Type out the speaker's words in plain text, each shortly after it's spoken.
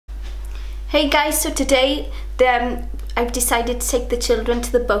Hey guys, so today I've decided to take the children to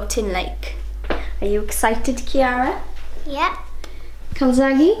the boating lake. Are you excited, Kiara? Yeah.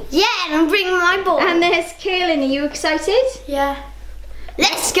 Kalzagi? Yeah, and I'm bringing my board. And there's Kaylin, are you excited? Yeah.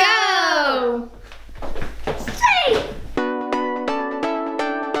 Let's go! See!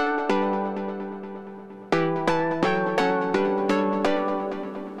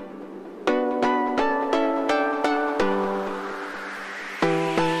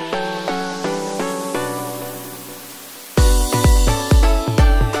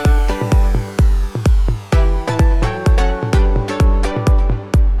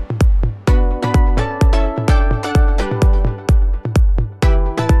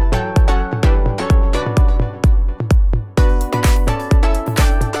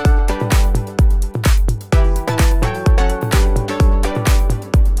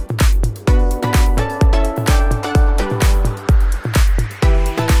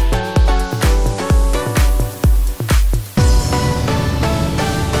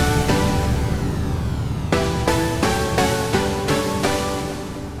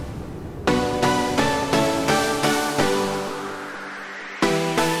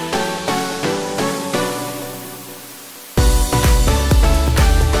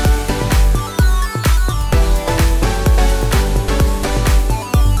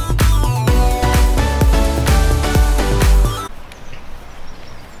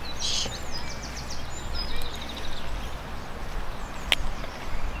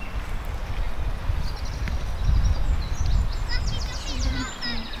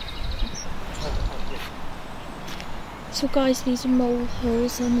 So guys, these are mole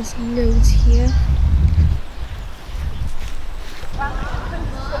holes and there's loads here.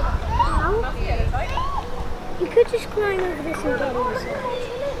 You could just climb over this and get inside.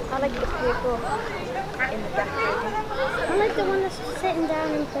 I like the people in the back. I like the one that's sitting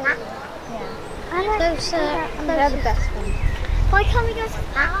down in bed. Yeah. I like those. They're the best ones. Why can't we go to the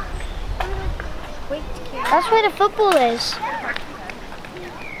park? Wait, that's where the football is.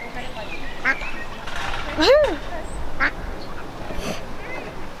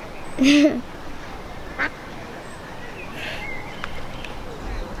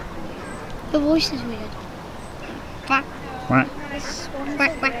 The voice is weird. Quack. Quack,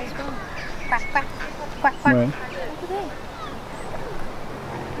 quack, quack. Quack, quack, quack, quack. Where?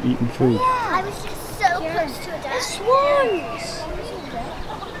 Eating food. Yeah, I was just so close to it. The swans!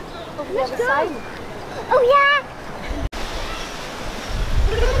 Let's go! Oh yeah!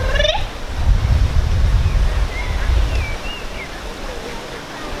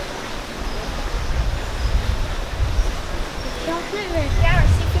 Kiara,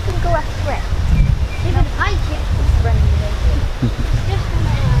 see if you can go after it. Even I can't just run away.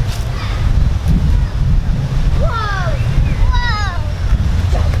 Whoa! Whoa!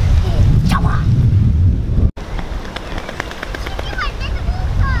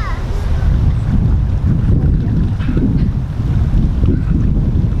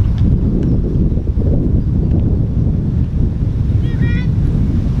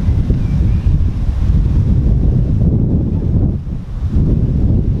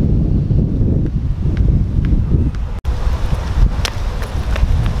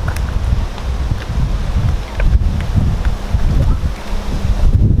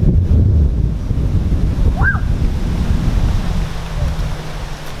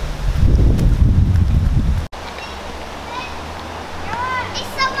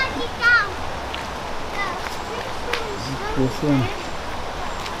 This one.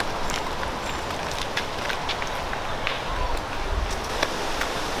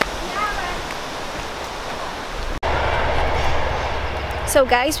 So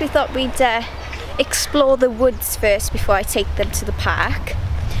guys, we thought we'd explore the woods first before I take them to the park.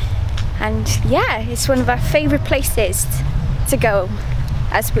 And yeah, it's one of our favourite places to go,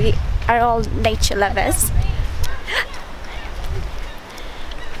 as we are all nature lovers.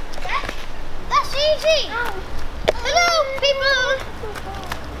 That's easy! Hello, people!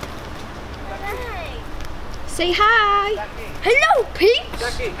 Say hi! Hello,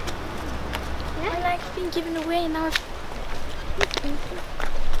 peeps! My life's been given away and now I've...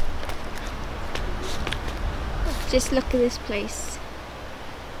 Just look at this place.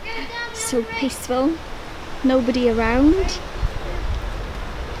 So peaceful. Nobody around.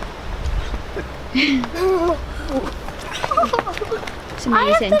 It's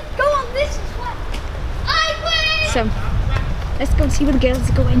amazing. I have to go on this as well. I win! So, let's go and see where the girls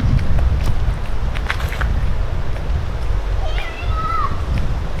are going.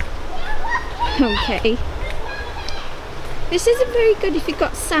 Okay. This isn't very good if you've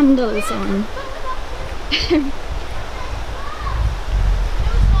got sandals on.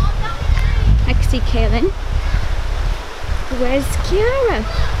 thirsty, Kaylin. Where's Kiara?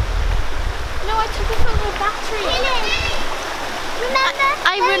 No, I took it over a battery. Remember?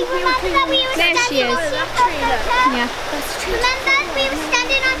 There she is. Yeah. Remember we were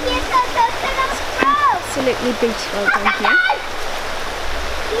standing on here so close to the squirrels? Absolutely beautiful down here.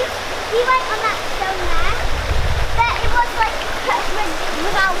 We went on that stone there, but it was like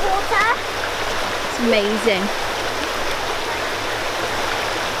without water. It's amazing.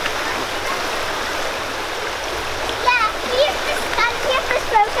 Yeah, we used to stand here for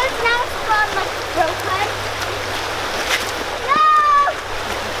photos, now it's gone like broken. No!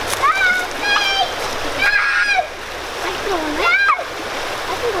 No, please! No! I can go on there. No! I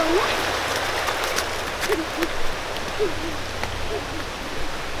can go on there.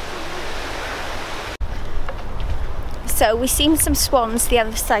 So we've seen some swans the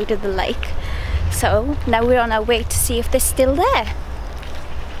other side of the lake. So now we're on our way to see if they're still there.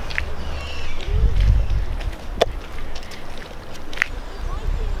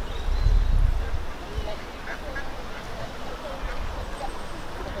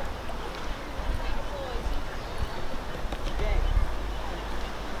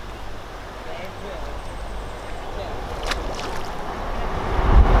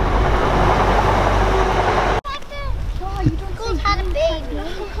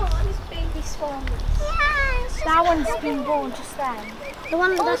 That one's been born just then. The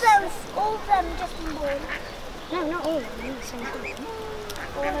one all of them just been born. No, not all of them, the same thing.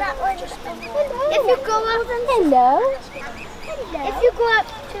 That one just been born. If you go up, hello. If you go up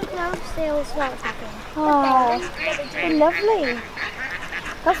too close, they'll start attacking. Oh, they're lovely.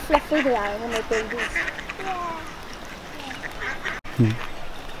 How fluffy they are when they're babies. Yeah.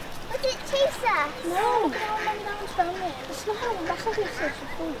 Was it Chaser? No. It's not. That's not a social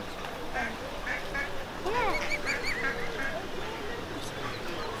food. Yeah.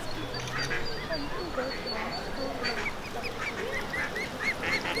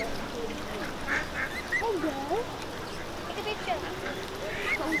 Hello. Take a picture.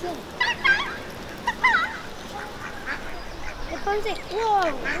 The phone's like, whoa.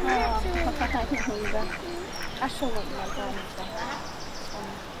 I saw what you were going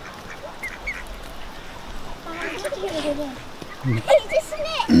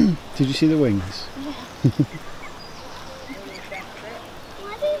Did you see the wings? Why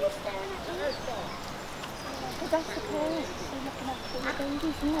are you staring at me? That's the parents. They're looking after the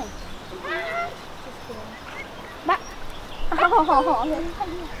babies, isn't it? Oh,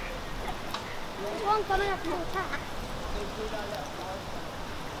 There's one coming up to attack.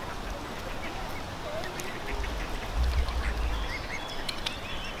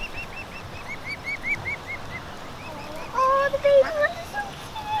 Oh, the baby one is so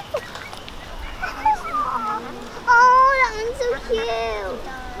cute. Oh, that one's so cute.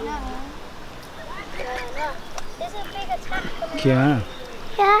 There's a big attack coming. Kiara,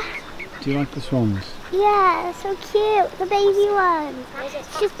 Yeah. do you like the swans? Yeah, so cute. The baby one.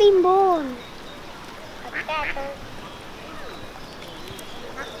 She's been born.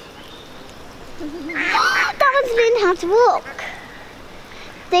 That one's learned how to walk.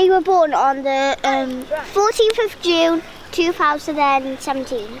 They were born on the 14th of June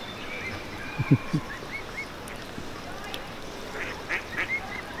 2017.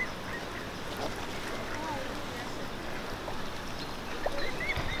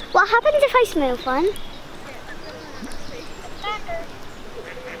 What happens if I smooth one?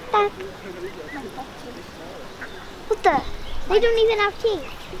 What the? They don't even have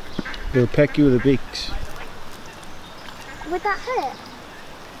teeth. They'll peck you with the beaks. Would that hurt?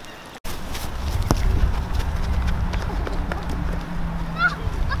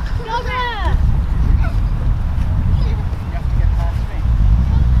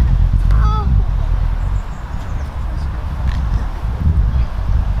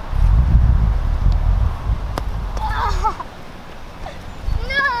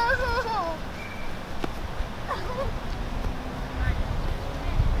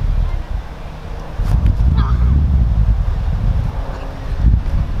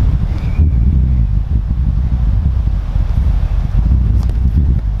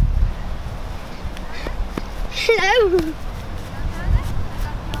 Hello.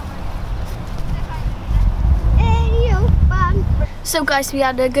 So guys, we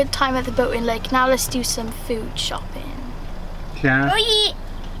had a good time at the boating lake. Now let's do some food shopping. Kiara, Oh yeah!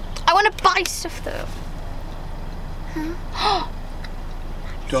 I want to buy stuff though. Huh?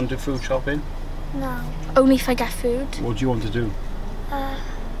 do you want to do food shopping? No. Only if I get food. What do you want to do?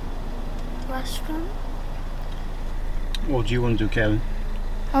 Restaurant? What do you want to do, Kevin?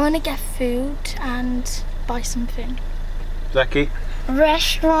 I want to get food and buy something. Zaki?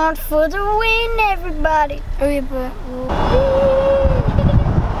 Restaurant for the win, everybody.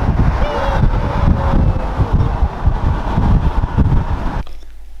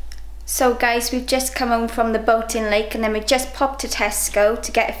 So guys, we've just come home from the boating lake and then we just popped to Tesco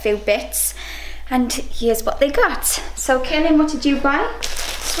to get a few bits. And here's what they got. So Kaylin, what did you buy?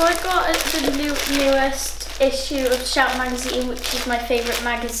 So I got the newest issue of Shout magazine, which is my favourite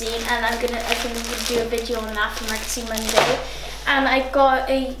magazine, and I think we'll do a video on that for Magazine Monday. And I got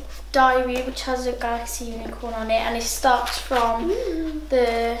a diary which has a galaxy unicorn on it, and it starts from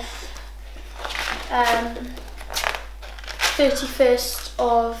the 31st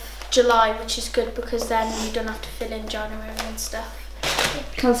of July, which is good because then you don't have to fill in January and stuff.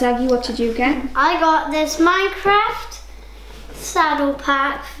 Kalsagi, what did you get? I got this Minecraft saddle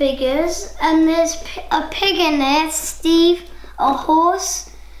pack figures, and there's a pig in there, Steve, a horse,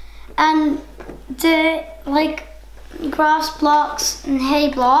 and the grass blocks and hay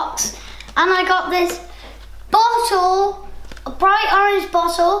blocks. And I got this bottle, a bright orange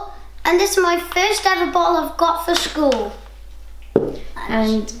bottle, and this is my first ever bottle I've got for school.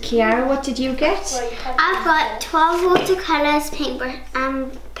 And Kiara, what did you get? I've got 12 watercolours,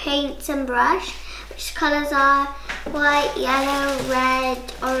 paints and brush, which colours are white, yellow,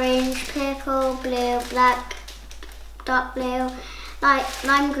 red, orange, purple, blue, black, dark blue,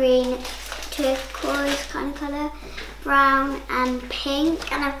 lime green, turquoise kind of colour, brown and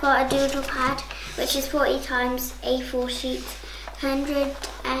pink. And I've got a doodle pad, which is 40 times A4 sheet, 100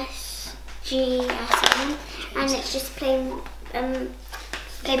 SGSM, and it's just plain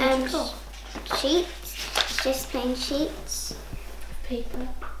sheets, just plain sheets. Paper.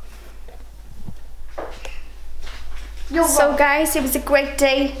 So guys, it was a great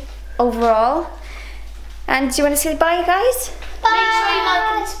day overall. And do you want to say bye, guys? Bye. Make sure you like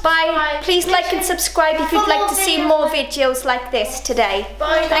and subscribe. Bye. Please like and subscribe if you'd like to see more videos like this today.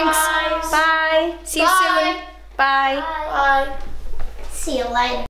 Bye. Thanks. Guys. Bye. See you soon. Bye. Bye. See you later.